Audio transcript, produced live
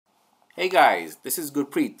Hey guys, this is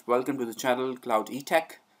Gurpreet. Welcome to the channel Cloud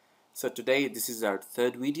eTech. So today this is our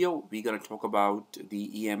third video. We're going to talk about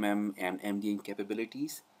the EMM and MDM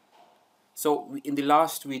capabilities. In the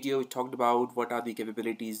last video we talked about what are the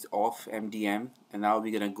capabilities of MDM, and now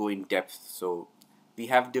we're going to go in depth. So we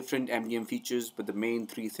have different MDM features, but the main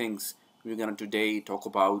three things we're going to today talk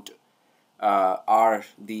about are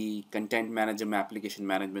the content management, application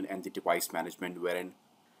management, and the device management, wherein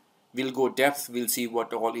we'll go depth, we'll see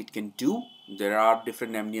what all it can do. There are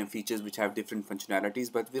different MDM features which have different functionalities,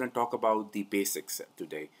 but we're going to talk about the basics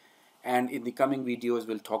today. And in the coming videos,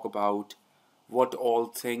 we'll talk about what all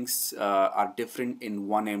things are different in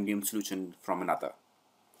one MDM solution from another.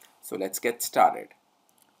 So let's get started.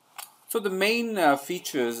 So the main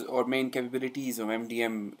features or main capabilities of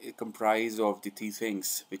MDM comprise of the three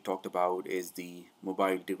things we talked about is the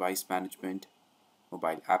mobile device management,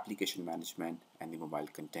 mobile application management, and the mobile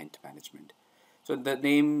content management. So the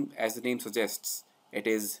name, as the name suggests, it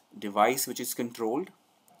is device which is controlled.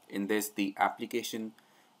 In this, the application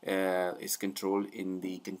is controlled. In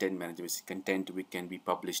the content management, content which can be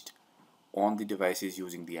published on the devices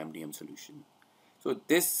using the MDM solution. So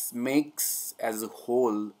this makes as a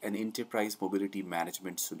whole an enterprise mobility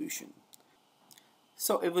management solution.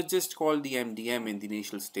 So it was just called the MDM in the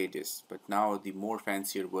initial stages, but now the more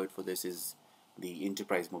fancier word for this is the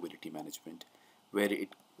enterprise mobility management, where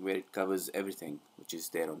it covers everything which is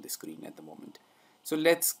there on the screen at the moment. So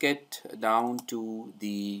let's get down to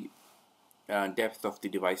the depth of the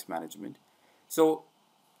device management. So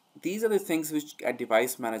these are the things which a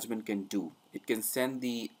device management can do. It can send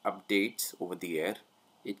the updates over the air.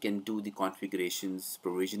 It can do the configurations,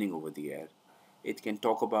 provisioning over the air. It can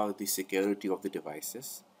talk about the security of the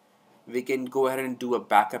devices. We can go ahead and do a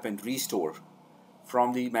backup and restore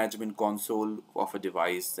from the management console of a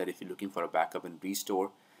device. That if you're looking for a backup and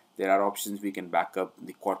restore, there are options. We can back up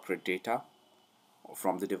the corporate data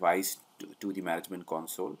from the device to the management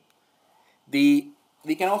console.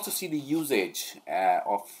 We can also see the usage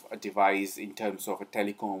of a device in terms of a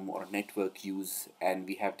telecom or a network use, and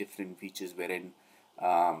we have different features wherein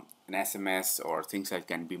an SMS or things that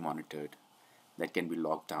can be monitored, that can be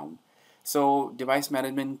locked down. So device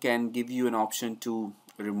management can give you an option to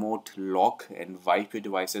remote lock and wipe your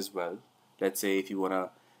device as well. Let's say if your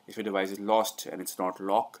device is lost and it's not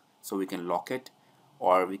locked, so we can lock it,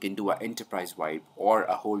 or we can do an enterprise wipe or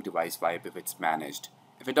a whole device wipe if it's managed.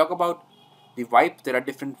 If we talk about the wipe, there are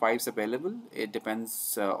different wipes available. It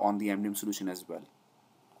depends on the MDM solution as well.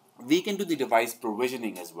 We can do the device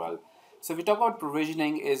provisioning as well. So if we talk about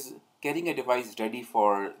provisioning, is getting a device ready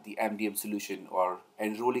for the MDM solution or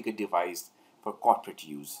enrolling a device for corporate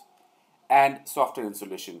use. And software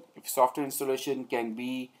installation. If software installation can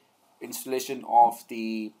be installation of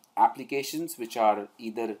the applications which are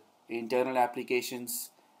either internal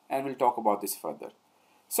applications, and we'll talk about this further.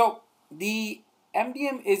 So the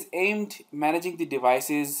MDM is aimed managing the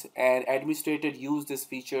devices, and administrators use this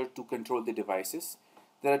feature to control the devices.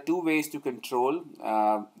 There are two ways to control.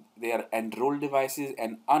 They are enrolled devices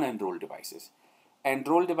and unenrolled devices.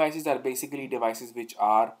 Enrolled devices are basically devices which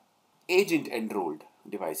are agent enrolled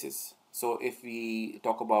devices. So if we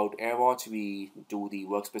talk about AirWatch, we do the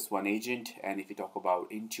WorkspaceOne agent, and if we talk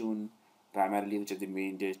about Intune, primarily, which is the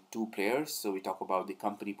main two players, so we talk about the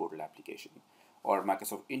company portal application or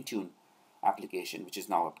Microsoft Intune application, which is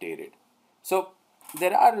now updated. So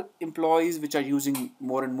there are employees which are using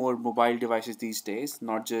more and more mobile devices these days,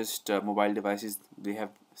 not just mobile devices. They have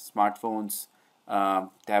smartphones,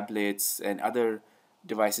 tablets, and other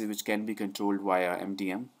devices which can be controlled via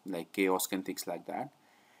MDM, like kiosk and things like that.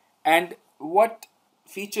 And what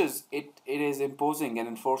features it is imposing and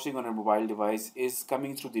enforcing on a mobile device is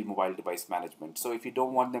coming through the mobile device management. So if you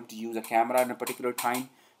don't want them to use a camera in a particular time,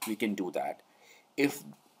 we can do that. If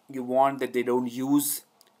you want that they don't use,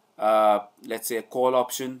 let's say, a call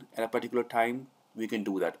option at a particular time, we can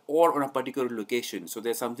do that, or on a particular location. So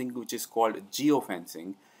there's something which is called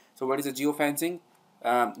geofencing. So what is a geofencing?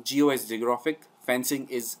 Geo is geographic, fencing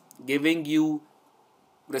is giving you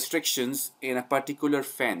restrictions in a particular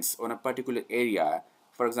fence on a particular area.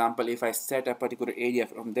 For example, if I set a particular area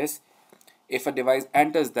from this, if a device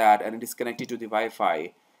enters that and it is connected to the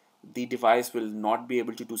Wi-Fi, the device will not be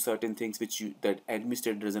able to do certain things which that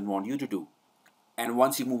administrator doesn't want you to do. And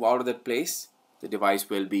once you move out of that place, the device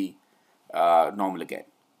will be normal again.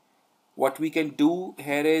 What we can do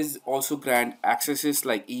here is also grant accesses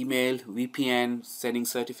like email, VPN, sending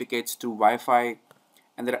certificates through Wi-Fi,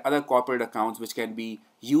 and there are other corporate accounts which can be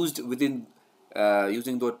used within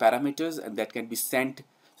using those parameters, and that can be sent.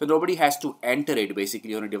 So nobody has to enter it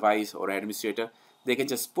basically on a device or administrator. They can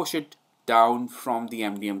just push it down from the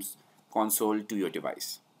MDM's console to your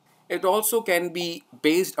device. It also can be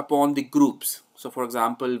based upon the groups. So for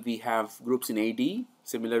example, we have groups in AD.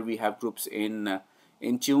 Similar, we have groups in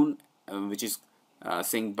Intune, which is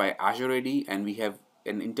synced by Azure AD, and we have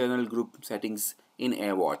an internal group settings in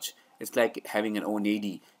AirWatch. It's like having an own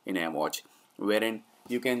AD in AirWatch, wherein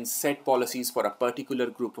you can set policies for a particular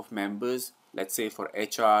group of members. Let's say for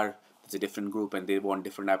HR, it's a different group and they want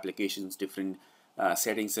different applications, different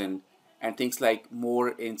settings, and things like more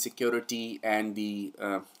in security, and the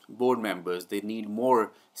board members, they need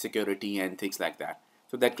more security and things like that.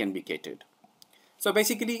 So that can be catered. So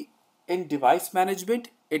basically, in device management,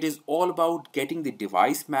 it is all about getting the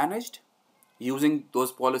device managed using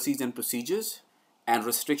those policies and procedures and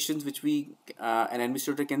restrictions which an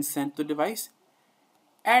administrator can send to the device.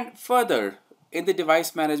 And further, in the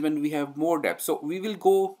device management, we have more depth. So we will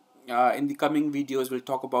go in the coming videos, we'll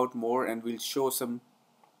talk about more, and we'll show some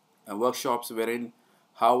workshops wherein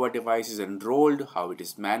how a device is enrolled, how it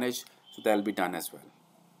is managed. So that will be done as well.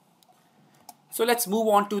 So let's move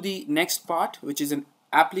on to the next part, which is an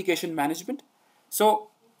application management. So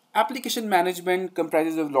application management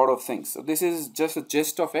comprises of a lot of things. So this is just a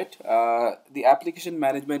gist of it. The application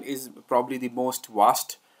management is probably the most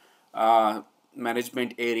vast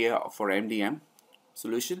management area for MDM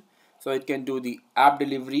solution. So it can do the app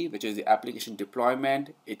delivery, which is the application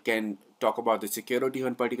deployment. It can talk about the security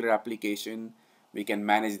on particular application. We can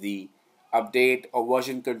manage the update or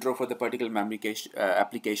version control for the particular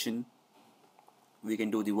application. We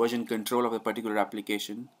can do the version control of a particular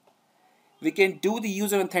application. We can do the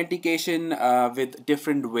user authentication with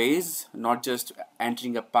different ways, not just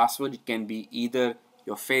entering a password. It can be either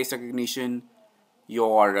your face recognition,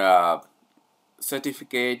 your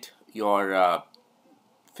certificate, your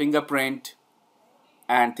fingerprint,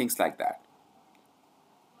 and things like that.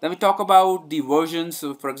 Then we talk about the versions.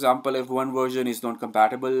 So for example, if one version is not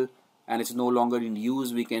compatible and it's no longer in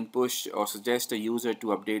use, we can push or suggest a user to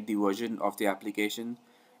update the version of the application,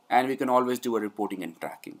 and we can always do a reporting and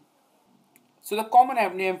tracking. So the common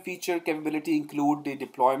MDM feature capability include the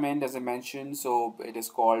deployment, as I mentioned. So it is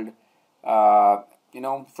called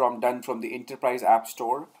done from the Enterprise App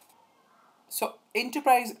Store. So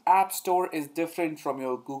Enterprise App Store is different from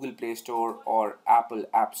your Google Play Store or Apple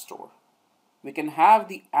App Store. We can have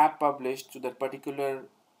the app published to that particular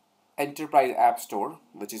Enterprise App Store,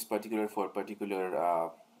 which is particular for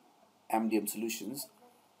particular MDM solutions,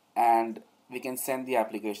 and we can send the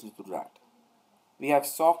applications to that. We have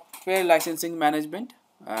software licensing management.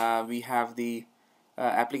 We have the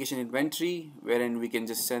application inventory, wherein we can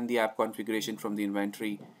just send the app configuration from the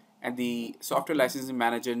inventory. And the software licensing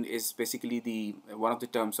management is basically the one of the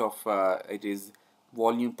terms of it is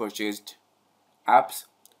volume purchased apps.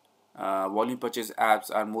 Volume purchase apps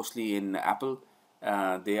are mostly in Apple.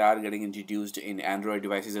 They are getting introduced in Android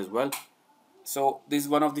devices as well. So this is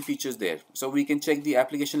one of the features there. So we can check the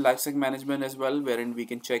application lifecycle management as well, wherein we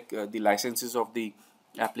can check the licenses of the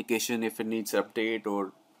application, if it needs update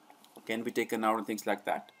or can be taken out and things like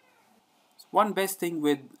that. One best thing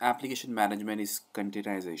with application management is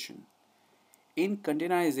containerization. In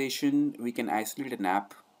containerization, we can isolate an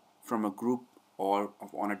app from a group or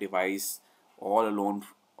on a device all alone,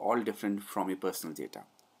 all different from your personal data.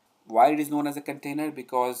 Why it is known as a container?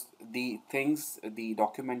 Because the things, the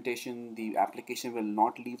documentation, the application will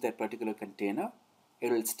not leave that particular container.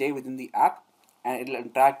 It will stay within the app and it will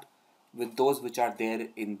interact with those which are there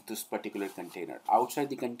in this particular container. Outside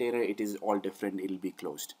the container, it is all different. It will be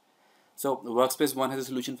closed. So WorkspaceOne has a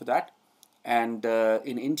solution for that. And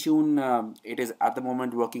in Intune, it is at the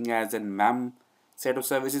moment working as an MDM set of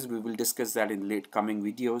services. We will discuss that in late coming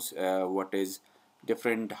videos. What is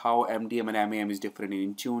different, how MDM and MAM is different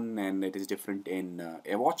in Intune, and it is different in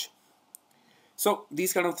AirWatch. So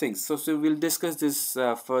these kind of things. So we'll discuss this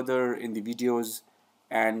further in the videos,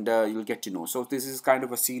 and you'll get to know. So this is kind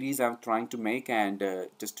of a series I'm trying to make, and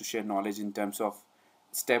just to share knowledge in terms of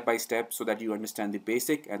step by step, so that you understand the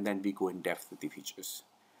basic, and then we go in depth with the features.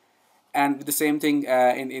 And the same thing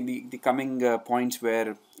in the coming points,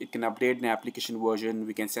 where it can update an application version.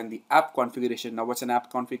 We can send the app configuration. Now what's an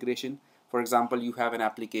app configuration? For example, you have an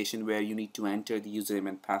application where you need to enter the username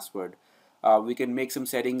and password. We can make some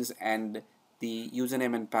settings, and the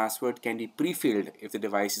username and password can be pre-filled if the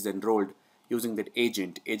device is enrolled using that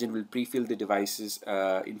agent. Agent will pre-fill the device's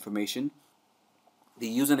information,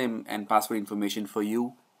 the username and password information for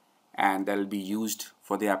you, and that will be used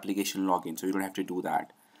for the application login. So you don't have to do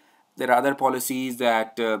that. There are other policies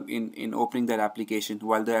that in opening that application,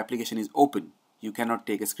 while the application is open, you cannot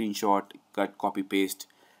take a screenshot, cut, copy, paste.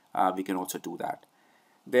 We can also do that.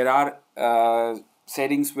 There are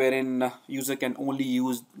settings wherein user can only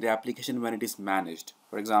use the application when it is managed.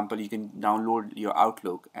 For example, you can download your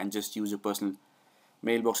Outlook and just use your personal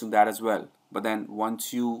mailbox in that as well. But then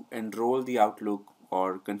once you enroll the Outlook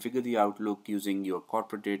or configure the Outlook using your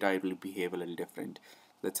corporate data, it will behave a little different.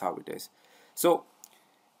 That's how it is. So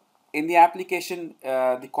in the application,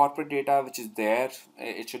 the corporate data which is there,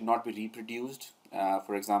 it should not be reproduced.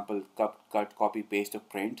 For example, cut, copy, paste, or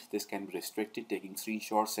print. This can be restricted. Taking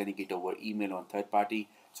screenshots, sending it over email on third party.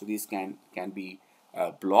 So these can be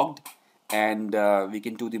blocked, and we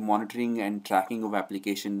can do the monitoring and tracking of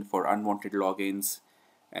application for unwanted logins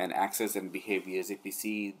and access and behaviors. If we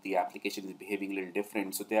see the application is behaving a little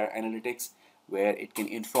different, so there are analytics where it can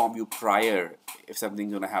inform you prior if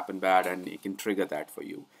something's going to happen bad, and it can trigger that for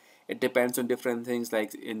you. It depends on different things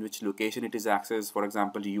like in which location it is accessed. For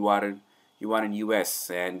example, you are in US,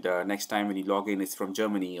 and next time when you log in it's from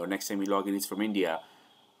Germany, or next time you log in it's from India.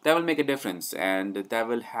 That will make a difference, and that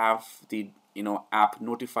will have the app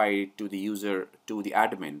notify to the user, to the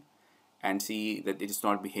admin, and see that it is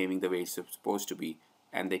not behaving the way it's supposed to be,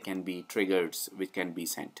 and there can be triggers which can be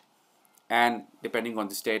sent, and depending on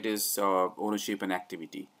the status of ownership and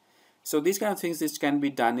activity. So these kind of things which can be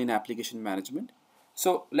done in application management.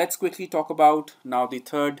 So let's quickly talk about now the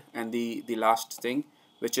third and the last thing,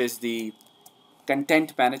 which is the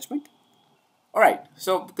content management. All right,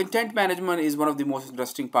 so content management is one of the most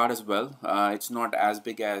interesting part as well. It's not as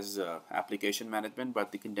big as application management,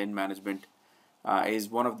 but the content management is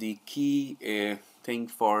one of the key thing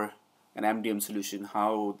for an MDM solution.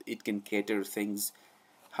 How it can cater things,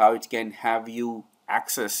 how it can have you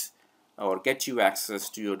access or get you access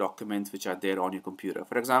to your documents which are there on your computer.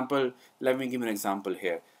 For example, let me give you an example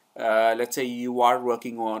here. Let's say you are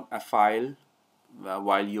working on a file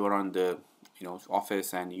while you are on the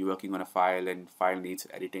office, and you're working on a file, and file needs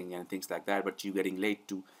editing and things like that, but you're getting late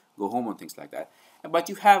to go home and things like that. But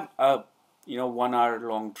you have a 1 hour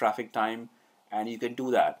long traffic time, and you can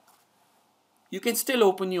do that. You can still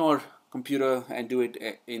open your computer and do it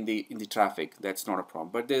in the traffic. That's not a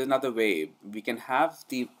problem. But there's another way. We can have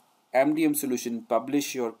the MDM solution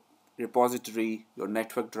publish your repository, your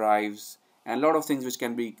network drives, and a lot of things which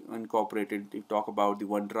can be incorporated. You talk about the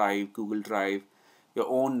OneDrive, Google Drive, your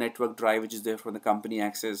own network drive which is there for the company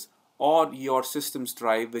access, or your systems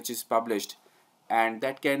drive which is published, and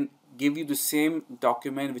that can give you the same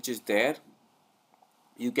document which is there.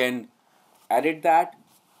 You can edit that,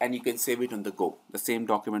 and you can save it on the go. The same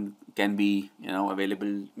document can be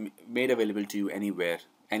made available to you anywhere,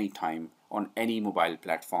 anytime, on any mobile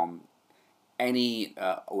platform, any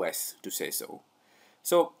OS to say so.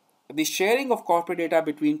 So the sharing of corporate data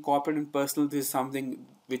between corporate and personal, this is something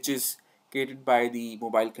which is created by the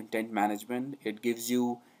mobile content management. It gives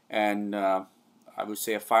you an I would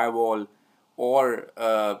say a firewall or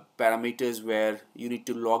parameters where you need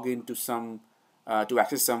to log into some to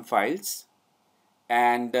access some files,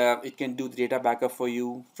 and it can do the data backup for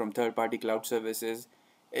you from third-party cloud services.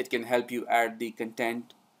 It can help you add the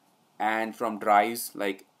content and from drives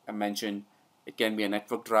like I mentioned. It can be a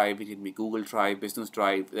network drive, it can be Google Drive, business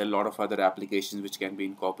drive. There are a lot of other applications which can be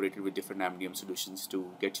incorporated with different MDM solutions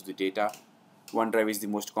to get you the data. OneDrive is the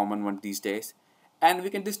most common one these days. And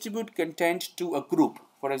we can distribute content to a group.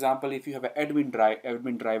 For example, if you have an admin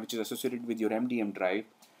drive which is associated with your MDM drive,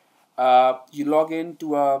 you log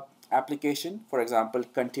into a application. For example,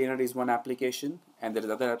 container is one application, and there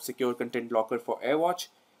is other secure content locker for AirWatch.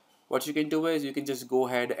 What you can do is you can just go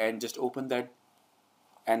ahead and just open that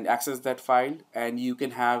and access that file, and you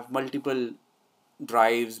can have multiple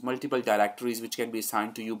drives, multiple directories which can be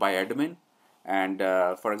assigned to you by admin. And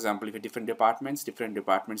for example, if you have different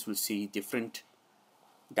departments will see different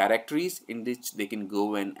directories in which they can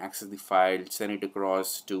go and access the file, send it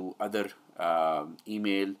across to other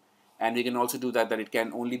email. And we can also do that it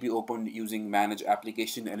can only be opened using manage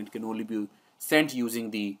application, and it can only be sent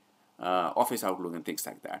using the Office Outlook and things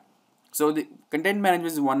like that. So the content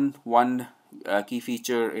management is one key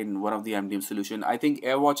feature in one of the MDM solution. I think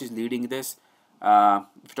AirWatch is leading this.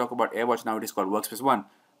 If you talk about AirWatch now, it is called WorkspaceOne,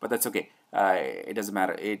 but that's okay. It doesn't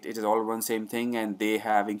matter. It is all one same thing, and they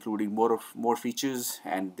have including more features,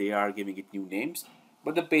 and they are giving it new names,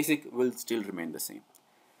 but the basic will still remain the same.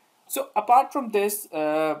 So apart from this,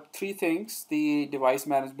 three things: the device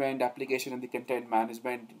management, application, and the content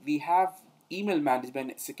management. We have email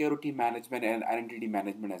management, security management, and identity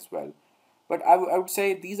management as well. But I would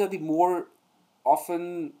say these are the more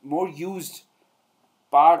used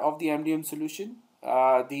part of the MDM solution.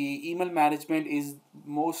 The email management is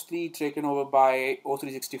mostly taken over by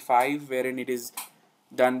O365, wherein it is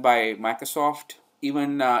done by Microsoft.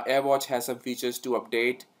 Even AirWatch has some features to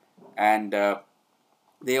update, and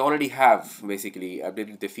they already have basically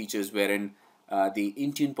updated the features wherein the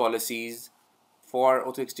Intune policies for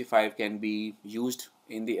O365 can be used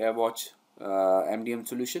in the AirWatch MDM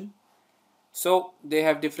solution. So they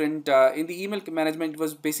have different, in the email management, it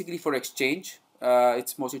was basically for Exchange.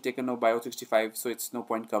 It's mostly taken over by O365, so it's no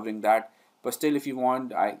point covering that. But still, if you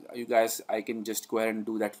want, I can just go ahead and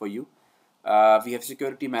do that for you. We have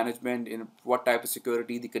security management. In what type of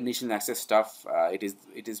security, the conditional access stuff,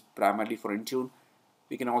 it is primarily for Intune.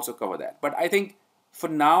 We can also cover that. But I think for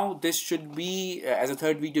now, this should be, as a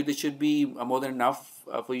third video, this should be more than enough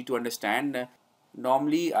for you to understand.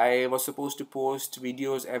 Normally, I was supposed to post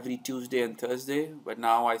videos every Tuesday and Thursday, but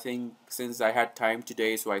now I think since I had time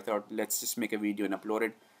today, so I thought let's just make a video and upload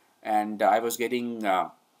it. And I was getting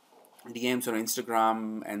DMs on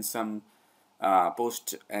Instagram and some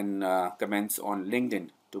posts and comments on LinkedIn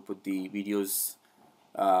to put the videos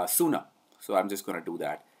sooner. So I'm just gonna do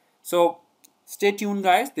that. So stay tuned,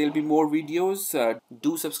 guys. There'll be more videos.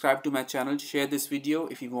 Do subscribe to my channel. Share this video.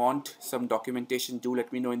 If you want some documentation, do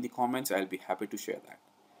let me know in the comments. I'll be happy to share that.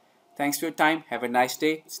 Thanks for your time. Have a nice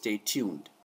day. Stay tuned.